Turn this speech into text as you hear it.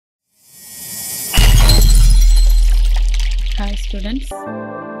students.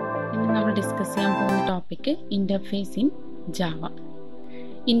 ഇന്ന് നമ്മൾ discuss ചെയ്യാൻ പോകുന്ന topic interface in Java.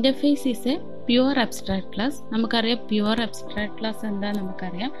 Interface is A pure abstract class. നമുക്കറിയാം പ്യുവർ അബ്സ്ട്രാക്ട് ക്ലാസ് എന്താ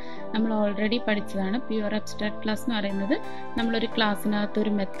നമുക്കറിയാം. നമ്മൾ ഓൾറെഡി പഠിച്ചതാണ്. പ്യുവർ അബ്സ്ട്രാക്ട് ക്ലാസ് എന്ന് പറയുന്നത് നമ്മളൊരു ക്ലാസ്സിനകത്ത്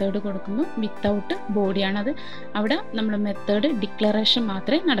ഒരു മെത്തേഡ് കൊടുക്കുന്നു വിത്തൗട്ട് ബോഡിയാണത്. അവിടെ നമ്മൾ മെത്തേഡ് ഡിക്ലറേഷൻ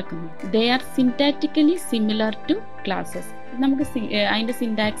മാത്രമേ നടക്കുന്നു. They are syntactically similar to classes. നമുക്ക് അതിൻ്റെ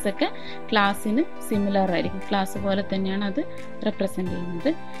സിൻടാക്സ് ഒക്കെ ക്ലാസ്സിന് സിമിലർ ആയിരിക്കും. ക്ലാസ് പോലെ തന്നെയാണ് അത് റെപ്രസെൻ്റ്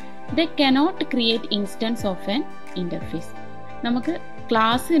ചെയ്യുന്നത്. They cannot create instance of an interface. നമുക്ക്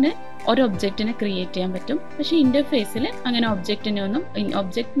ക്ലാസ്സിന് ഒരു ഒബ്ജക്റ്റിനെ ക്രിയേറ്റ് ചെയ്യാൻ പറ്റും, പക്ഷേ ഇൻ്റർഫേസിൽ അങ്ങനെ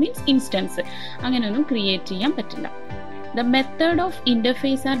ഒബ്ജക്റ്റ് മീൻസ് ഇൻസ്റ്റൻസ് അങ്ങനെയൊന്നും ക്രിയേറ്റ് ചെയ്യാൻ പറ്റില്ല. The method of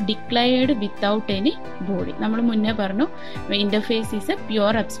interface R declared without any body. നമ്മൾ മുന്നേ പറഞ്ഞു interface is A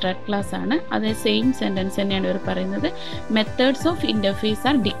pure abstract class ആണ്. അത് സെയിം സെൻറ്റൻസ് തന്നെയാണ് ഇവർ പറയുന്നത്. Methods of interface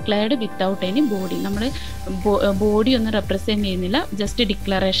R declared without any body. നമ്മൾ ബോഡി ഒന്നും റെപ്രസെൻറ്റ് ചെയ്യുന്നില്ല, ജസ്റ്റ്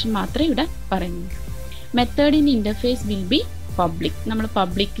ഡിക്ലറേഷൻ മാത്രമേ ഇവിടെ പറയുന്നു. Method in interface will be public. നമ്മൾ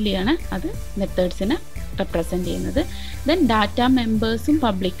പബ്ലിക്കിലാണ് അത് മെത്തേഡ്സിനെ റെപ്രസെൻ്റ് ചെയ്യുന്നത്. Then data മെമ്പേഴ്സും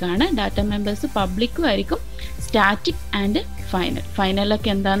പബ്ലിക്കാണ്. ഡാറ്റ മെമ്പേഴ്സ് പബ്ലിക്കും ആയിരിക്കും. Static and final. ഫൈനലൊക്കെ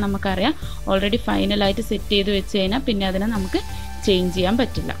എന്താണെന്ന് നമുക്കറിയാം. ഓൾറെഡി ഫൈനലായിട്ട് സെറ്റ് ചെയ്ത് വെച്ച് കഴിഞ്ഞാൽ പിന്നെ അതിനെ നമുക്ക് ചേഞ്ച് ചെയ്യാൻ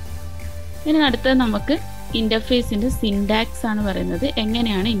പറ്റില്ല. ഇനി അടുത്തത് നമുക്ക് ഇൻ്റർഫേസിൻ്റെ സിൻടാക്സ് ആണ് പറയുന്നത്.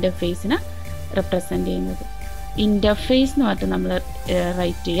 എങ്ങനെയാണ് ഇൻ്റർഫേസിനെ റെപ്രസെൻ്റ് ചെയ്യുന്നത്. ഇൻ്റർഫേസ് എന്ന് പറഞ്ഞിട്ട് നമ്മൾ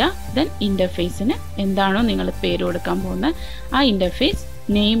റൈറ്റ് ചെയ്യുക. ദെൻ ഇൻ്റർഫേസിന് എന്താണോ നിങ്ങൾ പേര് കൊടുക്കാൻ പോകുന്നത് ആ ഇൻ്റർഫേസ്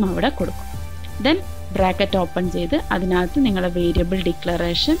നെയിം അവിടെ കൊടുക്കും. ദെൻ ബ്രാക്കറ്റ് ഓപ്പൺ ചെയ്ത് അതിനകത്ത് നിങ്ങളുടെ വേരിയബിൾ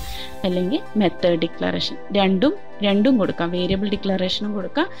ഡിക്ലറേഷൻ അല്ലെങ്കിൽ മെത്തേഡ് ഡിക്ലറേഷൻ രണ്ടും കൊടുക്കാം. വേരിയബിൾ ഡിക്ലറേഷനും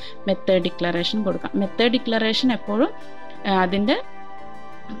കൊടുക്കാം, മെത്തേഡ് ഡിക്ലറേഷനും കൊടുക്കാം. മെത്തേഡ് ഡിക്ലറേഷൻ എപ്പോഴും അതിൻ്റെ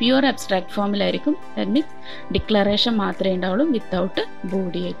pure abstract ഫോമിലായിരിക്കും. That means declaration മാത്രമേ ഉണ്ടാവുള്ളൂ, വിത്തൗട്ട്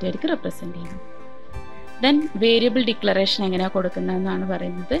ബോഡി ആയിട്ടായിരിക്കും റെപ്രസെൻ്റ് ചെയ്യുന്നത്. ദെൻ വേരിയബിൾ ഡിക്ലറേഷൻ എങ്ങനെയാണ് കൊടുക്കുന്നതെന്നാണ്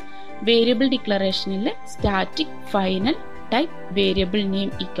പറയുന്നത്. Variable ഡിക്ലറേഷനിൽ static final type variable name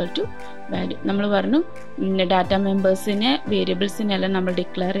equal to value. നമ്മൾ പറഞ്ഞു ഡാറ്റ മെമ്പേഴ്സിനെ വേരിയബിൾസിനെല്ലാം നമ്മൾ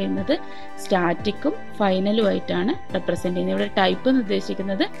ഡിക്ലെയർ ചെയ്യുന്നത് സ്റ്റാറ്റിക്കും ഫൈനലും ആയിട്ടാണ് റെപ്രസെൻ്റ് ചെയ്യുന്നത്. ഇവിടെ ടൈപ്പ് എന്ന്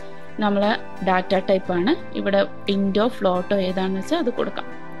ഉദ്ദേശിക്കുന്നത് നമ്മളെ ഡാറ്റ ടൈപ്പാണ്. ഇവിടെ ഇൻറ്റോ ഫ്ലോട്ടോ ഏതാണെന്ന് വെച്ചാൽ അത് കൊടുക്കാം.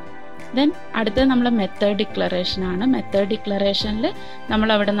 ദെൻ അടുത്തത് നമ്മളെ മെത്തേഡ് ഡിക്ലറേഷൻ ആണ്. മെത്തേഡ് ഡിക്ലറേഷനിൽ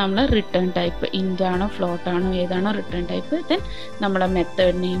നമ്മൾ റിട്ടേൺ ടൈപ്പ് ഇൻറ്റാണോ ഫ്ലോട്ടാണോ ഏതാണോ റിട്ടേൺ ടൈപ്പ്. ദെൻ നമ്മളെ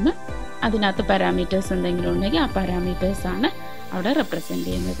മെത്തേഡ് നെയിം, അതിനകത്ത് പാരാമീറ്റേഴ്സ് എന്തെങ്കിലും ഉണ്ടെങ്കിൽ ആ പാരാമീറ്റേഴ്സ് ആണ് അവിടെ റെപ്രസെൻ്റ്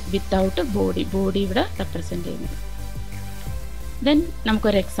ചെയ്യുന്നത്. വിത്തൗട്ട് ബോഡി ഇവിടെ റെപ്രസെൻ്റ് ചെയ്യുന്നത്. ദെൻ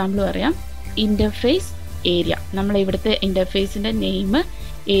നമുക്കൊരു എക്സാമ്പിൾ പറയാം. Interface area. നമ്മൾ ഇവിടുത്തെ ഇൻ്റർഫേസിൻ്റെ നെയിം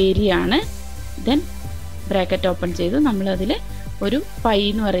ഏരിയ ആണ്. ദെൻ ബ്രാക്കറ്റ് ഓപ്പൺ ചെയ്തു നമ്മളതിൽ ഒരു പൈ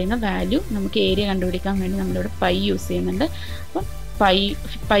എന്ന് പറയുന്ന വാല്യൂ നമുക്ക് ഏരിയ കണ്ടുപിടിക്കാൻ വേണ്ടി നമ്മളിവിടെ പൈ യൂസ് ചെയ്യുന്നുണ്ട്. അപ്പം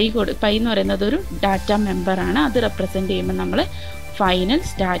പൈ എന്ന് പറയുന്നത് ഒരു ഡാറ്റ മെമ്പറാണ്. അത് റെപ്രസെൻ്റ് ചെയ്യുമ്പോൾ നമ്മൾ ഫൈനൽ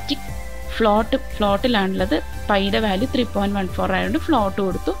സ്റ്റാറ്റിക് ഫ്ലോട്ടിലാണുള്ളത്. പൈയുടെ വാല്യൂ 3.14 ആയതുകൊണ്ട് ഫ്ലോട്ട്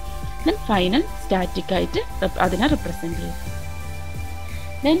കൊടുത്തു. ദെൻ ഫൈനൽ സ്റ്റാറ്റിക് ആയിട്ട് അതിനെ റെപ്രസെൻ്റ് ചെയ്യും.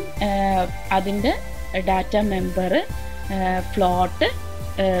 ദെൻ അതിൻ്റെ data member float,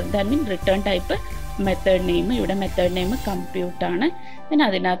 that mean return type method name. ഇവിടെ മെത്തേഡ് നെയിം കമ്പ്യൂട്ടാണ്. പിന്നെ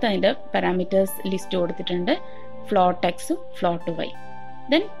അതിനകത്ത് അതിൻ്റെ പാരാമീറ്റേഴ്സ് ലിസ്റ്റ് കൊടുത്തിട്ടുണ്ട്. ഫ്ലോട്ട് എക്സും float Y.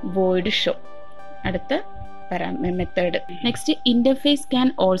 Then void show അടുത്ത method. Next interface can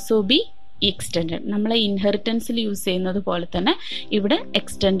also be extended. നമ്മളെ ഇൻഹെറിറ്റൻസിൽ യൂസ് ചെയ്യുന്നത് പോലെ തന്നെ ഇവിടെ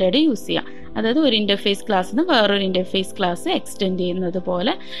എക്സ്റ്റെൻഡഡ് യൂസ് ചെയ്യാം. അതായത് ഒരു ഇൻ്റർഫേസ് ക്ലാസ്സിൽ നിന്ന് വേറൊരു ഇൻ്റർഫേസ് ക്ലാസ് എക്സ്റ്റെൻഡ് ചെയ്യുന്നത്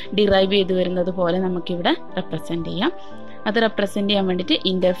പോലെ ഡിറൈവ് ചെയ്ത് വരുന്നത് പോലെ നമുക്കിവിടെ റെപ്രസെൻ്റ് ചെയ്യാം. അത് റെപ്രസെൻ്റ് ചെയ്യാൻ വേണ്ടിയിട്ട്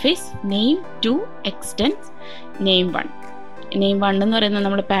interface name 2 extends name 1. Name 1 എന്ന് പറയുന്നത്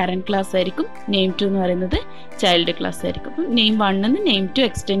നമ്മുടെ പാരൻറ്റ് ക്ലാസ് ആയിരിക്കും. നെയിം 2 എന്ന് പറയുന്നത് ചൈൽഡ് ക്ലാസ് ആയിരിക്കും. അപ്പം നെയിം 1 നിന്ന് നെയിം 2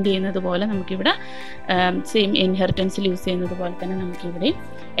 എക്സ്റ്റെൻഡ് ചെയ്യുന്നത് പോലെ നമുക്കിവിടെ സെയിം ഇൻഹെറിറ്റൻസിൽ യൂസ് ചെയ്യുന്നത് പോലെ തന്നെ നമുക്കിവിടെ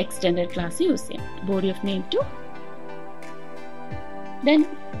എക്സ്റ്റെൻഡഡ് ക്ലാസ് യൂസ് ചെയ്യാം. Body of name 2. Then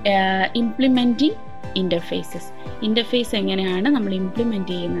implementing interfaces. Interface എങ്ങനെയാണ് നമ്മൾ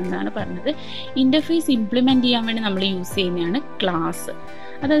ഇംപ്ലിമെൻറ്റ് ചെയ്യുന്നതെന്നാണ് പറഞ്ഞത്. ഇൻ്റർഫേസ് ഇംപ്ലിമെൻറ്റ് ചെയ്യാൻ വേണ്ടി നമ്മൾ യൂസ് ചെയ്യുന്നതാണ് ക്ലാസ്.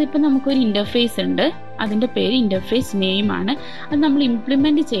 അതായത് ഇപ്പോൾ നമുക്കൊരു ഇൻ്റർഫേസ് ഉണ്ട്, അതിൻ്റെ പേര് ഇൻ്റർഫേസ് നെയിമാണ്. അത് നമ്മൾ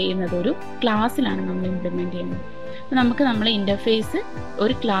ഇംപ്ലിമെൻറ്റ് ചെയ്യുന്നത് ഒരു ക്ലാസ്സിലാണ് നമ്മൾ ഇംപ്ലിമെൻറ്റ് ചെയ്യുന്നത്. അപ്പോൾ നമ്മളെ ഇൻ്റർഫേസ്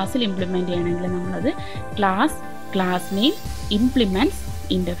ഒരു ക്ലാസ്സിൽ ഇംപ്ലിമെൻറ്റ് ചെയ്യണമെങ്കിൽ നമ്മളത് class name implements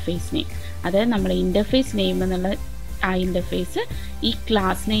interface name. അതായത് നമ്മളെ ഇൻ്റർഫേസ് നെയിം എന്നുള്ള ആ ഇൻ്റർഫേസ് ഈ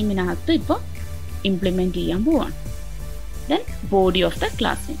ക്ലാസ് നെയിമിനകത്ത് ഇപ്പോൾ ഇംപ്ലിമെൻറ്റ് ചെയ്യാൻ പോവാണ്. Then body of the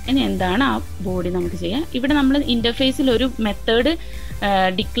class name. ഇനി എന്താണ് ആ ബോഡി നമുക്ക് ചെയ്യാം. ഇവിടെ നമ്മൾ ഇൻ്റർഫേസിൽ ഒരു മെത്തേഡ്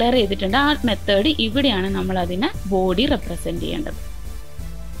ഡിക്ലെയർ ചെയ്തിട്ടുണ്ട്. ആ മെത്തേഡ് ഇവിടെയാണ് നമ്മൾ അതിനെ ബോഡി റെപ്രസെൻ്റ് ചെയ്യേണ്ടത്.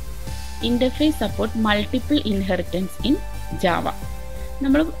 Interface support multiple inheritance in Java.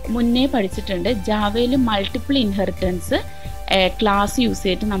 നമ്മൾ മുന്നേ പഠിച്ചിട്ടുണ്ട് ജാവയിൽ മൾട്ടിപ്പിൾ ഇൻഹെറിറ്റൻസ് ക്ലാസ് യൂസ്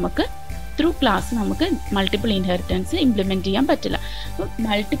ചെയ്തിട്ട് നമുക്ക് ത്രൂ ക്ലാസ് നമുക്ക് മൾട്ടിപ്പിൾ ഇൻഹെറിറ്റൻസ് ഇംപ്ലിമെൻറ്റ് ചെയ്യാൻ പറ്റില്ല. അപ്പോൾ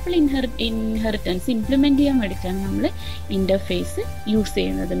മൾട്ടിപ്പിൾ ഇൻഹെറിറ്റൻസ് ഇംപ്ലിമെൻറ്റ് ചെയ്യാൻ വേണ്ടിയിട്ടാണ് നമ്മൾ ഇൻ്റർഫേസ് യൂസ്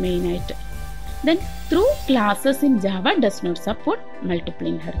ചെയ്യുന്നത് മെയിനായിട്ട്. Then through classes in Java does not support multiple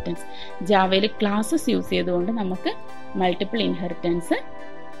inheritance. ജാവയിൽ classes use ചെയ്തുകൊണ്ട് നമുക്ക് മൾട്ടിപ്പിൾ ഇൻഹെറിറ്റൻസ്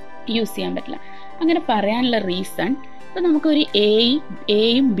യൂസ് ചെയ്യാൻ പറ്റില്ല. അങ്ങനെ പറയാനുള്ള റീസൺ, ഇപ്പോൾ നമുക്കൊരു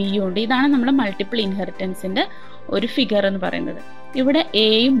എയും ബിയും ഉണ്ട്. ഇതാണ് നമ്മുടെ മൾട്ടിപ്പിൾ ഇൻഹെറിറ്റൻസിൻ്റെ ഒരു ഫിഗർ എന്ന് പറയുന്നത്. ഇവിടെ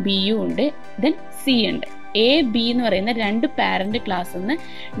എയും ബിയും ഉണ്ട്, ദെൻ സി ഉണ്ട്. എ ബി എന്ന് പറയുന്ന രണ്ട് പാരന്റ് ക്ലാസ്സിൽ നിന്ന്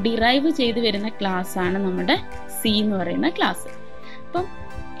ഡിറൈവ് ചെയ്ത് വരുന്ന ക്ലാസ് ആണ് നമ്മുടെ സി എന്ന് പറയുന്ന ക്ലാസ്. അപ്പം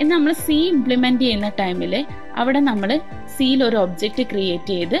നമ്മൾ സി ഇംപ്ലിമെന്റ് ചെയ്യുന്ന ടൈമിൽ അവിടെ നമ്മൾ സിയിൽ ഒരു ഒബ്ജക്റ്റ്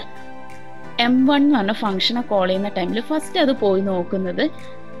ക്രിയേറ്റ് ചെയ്ത് M1 എന്ന് പറഞ്ഞ ഫംഗ്ഷനെ കോൾ ചെയ്യുന്ന ടൈമിൽ ഫസ്റ്റ് അത് പോയി നോക്കുന്നത്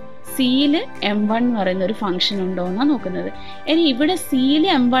സിയിൽ M1 എന്ന് പറയുന്ന ഒരു ഫംഗ്ഷൻ ഉണ്ടോ എന്നാണ് നോക്കുന്നത്. ഇനി ഇവിടെ സിയിൽ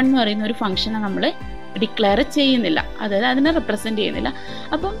M1 എന്ന് പറയുന്ന ഒരു ഫംഗ്ഷനെ നമ്മൾ ഡിക്ലെയർ ചെയ്യുന്നില്ല, അതായത് അതിനെ റെപ്രസെന്റ് ചെയ്യുന്നില്ല.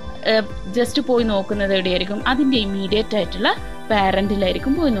 അപ്പം ജസ്റ്റ് പോയി നോക്കുന്നത് എവിടെയായിരിക്കും? അതിൻ്റെ ഇമ്മീഡിയറ്റ് ആയിട്ടുള്ള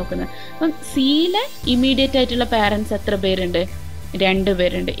പാരന്റിലായിരിക്കും പോയി നോക്കുന്നത്. അപ്പം സിയിലെ ഇമ്മീഡിയറ്റ് ആയിട്ടുള്ള പാരന്റ്സ് എത്ര പേരുണ്ട്? 2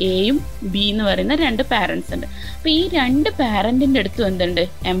 പേരുണ്ട്. എയും ബി എന്ന് പറയുന്ന 2 പാരന്റ്സ് ഉണ്ട്. അപ്പോൾ ഈ 2 പാരന്റിൻ്റെ അടുത്തും എന്തുണ്ട്?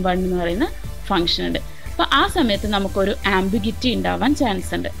 M1 എന്ന് പറയുന്ന ഫംഗ്ഷൻ ഉണ്ട്. അപ്പോൾ ആ സമയത്ത് നമുക്കൊരു ആംബിഗിറ്റി ഉണ്ടാവാൻ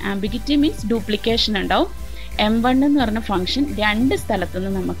ചാൻസ് ഉണ്ട്. ആംബിഗിറ്റി മീൻസ് ഡ്യൂപ്ലിക്കേഷൻ ഉണ്ടാവും. M1 എന്ന് പറഞ്ഞ ഫംഗ്ഷൻ 2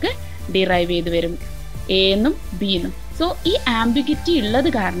 സ്ഥലത്തുനിന്ന് നമുക്ക് ഡിറൈവ് ചെയ്ത് വരും, എ എന്നും ബി എന്നും. സോ ഈ ആംബിഗിറ്റി ഉള്ളത്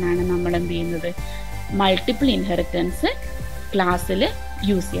കാരണമാണ് നമ്മൾ എന്ത് ചെയ്യുന്നത്? മൾട്ടിപ്പിൾ ഇൻഹെറിറ്റൻസ് ക്ലാസ്സിൽ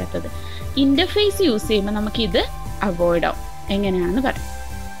യൂസ് ചെയ്യാത്തത്. ഇൻ്റർഫേസ് യൂസ് ചെയ്യുമ്പോൾ നമുക്കിത് അവോയ്ഡ് ആവും. എങ്ങനെയാണെന്ന് പറയാം.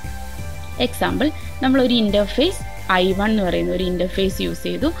 എക്സാമ്പിൾ, നമ്മളൊരു ഇൻ്റർഫേസ് I1 എന്ന് പറയുന്ന ഒരു ഇൻ്റർഫേസ് യൂസ്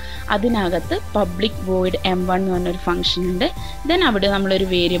ചെയ്തു. അതിനകത്ത് പബ്ലിക് വോയിഡ് M1 എന്ന് പറഞ്ഞൊരു ഫംഗ്ഷൻ ഉണ്ട്. ദെൻ അവിടെ നമ്മളൊരു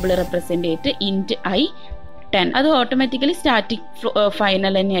വേരിയബിൾ റെപ്രസെൻ്റ് ചെയ്തിട്ട് ഇൻറ്റ് I10. അത് ഓട്ടോമാറ്റിക്കലി സ്റ്റാറ്റിക്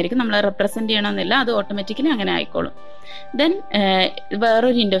ഫൈനൽ തന്നെയായിരിക്കും, നമ്മൾ റെപ്രസെൻ്റ് ചെയ്യണമെന്നില്ല, അത് ഓട്ടോമാറ്റിക്കലി അങ്ങനെ ആയിക്കോളും. ദെൻ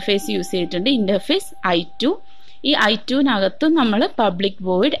വേറൊരു ഇൻ്റർഫേസ് യൂസ് ചെയ്തിട്ടുണ്ട്, ഇൻ്റർഫേസ് I2. ഈ I2നകത്തും നമ്മൾ പബ്ലിക്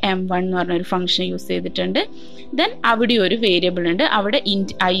വോയിഡ് M1 എന്ന് പറഞ്ഞൊരു ഫംഗ്ഷൻ യൂസ് ചെയ്തിട്ടുണ്ട്. ദെൻ അവിടെ ഒരു വേരിയബിൾ ഉണ്ട്, അവിടെ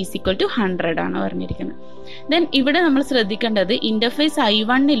ഇൻറ്റ് I = 100 ആണ് പറഞ്ഞിരിക്കുന്നത്. ദെൻ ഇവിടെ നമ്മൾ ശ്രദ്ധിക്കേണ്ടത് ഇൻ്റർഫേസ്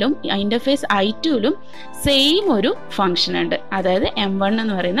I1ലും ഇൻ്റർഫേസ് I2ലും സെയിം ഒരു ഫംഗ്ഷൻ ഉണ്ട്, അതായത് M1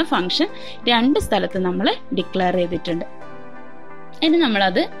 എന്ന് പറയുന്ന ഫംഗ്ഷൻ 2 സ്ഥലത്ത് നമ്മൾ ഡിക്ലെയർ ചെയ്തിട്ടുണ്ട്. ഇനി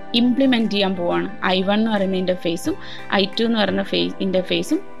നമ്മളത് ഇംപ്ലിമെൻറ്റ് ചെയ്യാൻ പോവാണ്. I1 എന്ന് പറയുന്ന ഇൻ്റർഫേസും I2 എന്ന് പറയുന്ന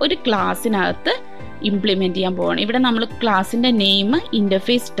ഇൻ്റർഫേസും ഒരു ക്ലാസ്സിനകത്ത് ഇംപ്ലിമെൻറ്റ് ചെയ്യാൻ പോവാണ്. ഇവിടെ നമ്മൾ ക്ലാസ്സിൻ്റെ നെയിം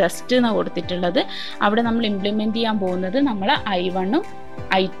ഇൻ്റർഫേസ് ടെസ്റ്റ് എന്നാണ് കൊടുത്തിട്ടുള്ളത്. അവിടെ നമ്മൾ ഇംപ്ലിമെൻറ്റ് ചെയ്യാൻ പോകുന്നത് നമ്മൾ I1ഉം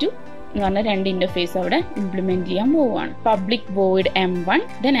I2 എന്ന് പറഞ്ഞ 2 ഇൻ്റർഫേസ് അവിടെ ഇംപ്ലിമെൻറ്റ് ചെയ്യാൻ പോവുകയാണ്. പബ്ലിക് വോയിഡ് M1,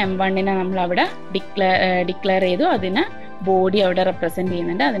 ദെൻ M1നെ നമ്മൾ അവിടെ ഡിക്ലെയർ ചെയ്തു. അതിന് ബോഡി അവിടെ റെപ്രസെൻ്റ്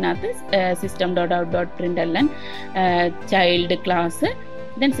ചെയ്യുന്നുണ്ട്. അതിനകത്ത് system.out.println child class,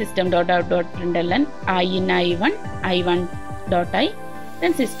 then system.out.println I in I1, I1.I,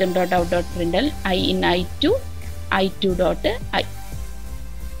 then system.out.println I in I2, I2.I.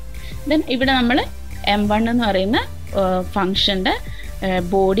 Then ഇവിടെ നമ്മൾ M1 എന്ന് പറയുന്ന ഫംഗ്ഷൻ്റെ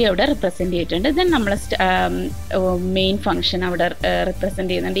ബോഡി അവിടെ റെപ്രസെൻ്റ് ചെയ്തിട്ടുണ്ട്. ദെൻ നമ്മൾ മെയിൻ ഫംഗ്ഷൻ അവിടെ റെപ്രസെൻ്റ്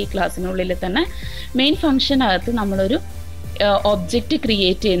ചെയ്യുന്നുണ്ട്. ഈ ക്ലാസ്സിനുള്ളിൽ തന്നെ മെയിൻ ഫംഗ്ഷനകത്ത് നമ്മളൊരു ഒബ്ജക്റ്റ്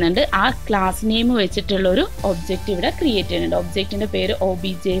ക്രിയേറ്റ് ചെയ്യുന്നുണ്ട്. ആ ക്ലാസ് നെയിം വെച്ചിട്ടുള്ളൊരു ഒബ്ജക്റ്റ് ഇവിടെ ക്രിയേറ്റ് ചെയ്യുന്നുണ്ട്. ഒബ്ജക്റ്റിൻ്റെ പേര്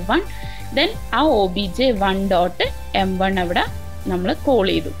OBJ1. ദെൻ ആ OBJ1.M1 അവിടെ നമ്മൾ കോൾ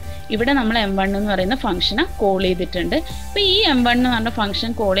ചെയ്തു. ഇവിടെ നമ്മൾ M1 എന്ന് പറയുന്ന ഫംഗ്ഷനെ കോൾ ചെയ്തിട്ടുണ്ട്. അപ്പോൾ ഈ M1 എന്ന് പറഞ്ഞ ഫംഗ്ഷൻ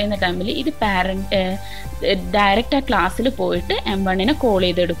കോൾ ചെയ്യുന്ന ടൈമിൽ ഇത് ഡയറക്റ്റ് ആ ക്ലാസ്സിൽ പോയിട്ട് M1നെ കോൾ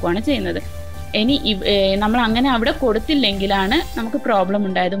ചെയ്തെടുക്കുകയാണ് ചെയ്യുന്നത്. ഇനി നമ്മൾ അങ്ങനെ അവിടെ കൊടുത്തില്ലെങ്കിലാണ് നമുക്ക് പ്രോബ്ലം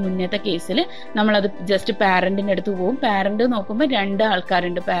ഉണ്ടായത്. മുന്നത്തെ കേസിൽ നമ്മളത് ജസ്റ്റ് പാരൻറ്റിൻ്റെ അടുത്ത് പോകും, പാരൻറ്റ് നോക്കുമ്പോൾ 2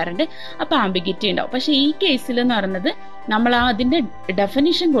 ആൾക്കാരുണ്ട് പാരൻറ്റ്, അപ്പോൾ ആംബിഗിറ്റി ഉണ്ടാവും. പക്ഷേ ഈ കേസിൽ എന്ന് പറയുന്നത് നമ്മൾ അതിൻ്റെ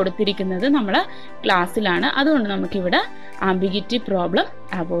ഡെഫിനിഷൻ കൊടുത്തിരിക്കുന്നത് നമ്മളെ ക്ലാസ്സിലാണ്. അതുകൊണ്ട് നമുക്കിവിടെ ആംബിഗിറ്റി പ്രോബ്ലം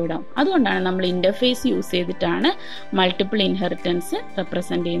അവോയ്ഡ് ആവും. അതുകൊണ്ടാണ് നമ്മൾ ഇൻ്റർഫേസ് യൂസ് ചെയ്തിട്ടാണ് മൾട്ടിപ്പിൾ ഇൻഹെറിറ്റൻസ്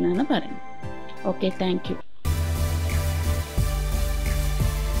റെപ്രസെൻ്റ് ചെയ്യുന്നതെന്ന് പറയുന്നത്. Okay, thank you.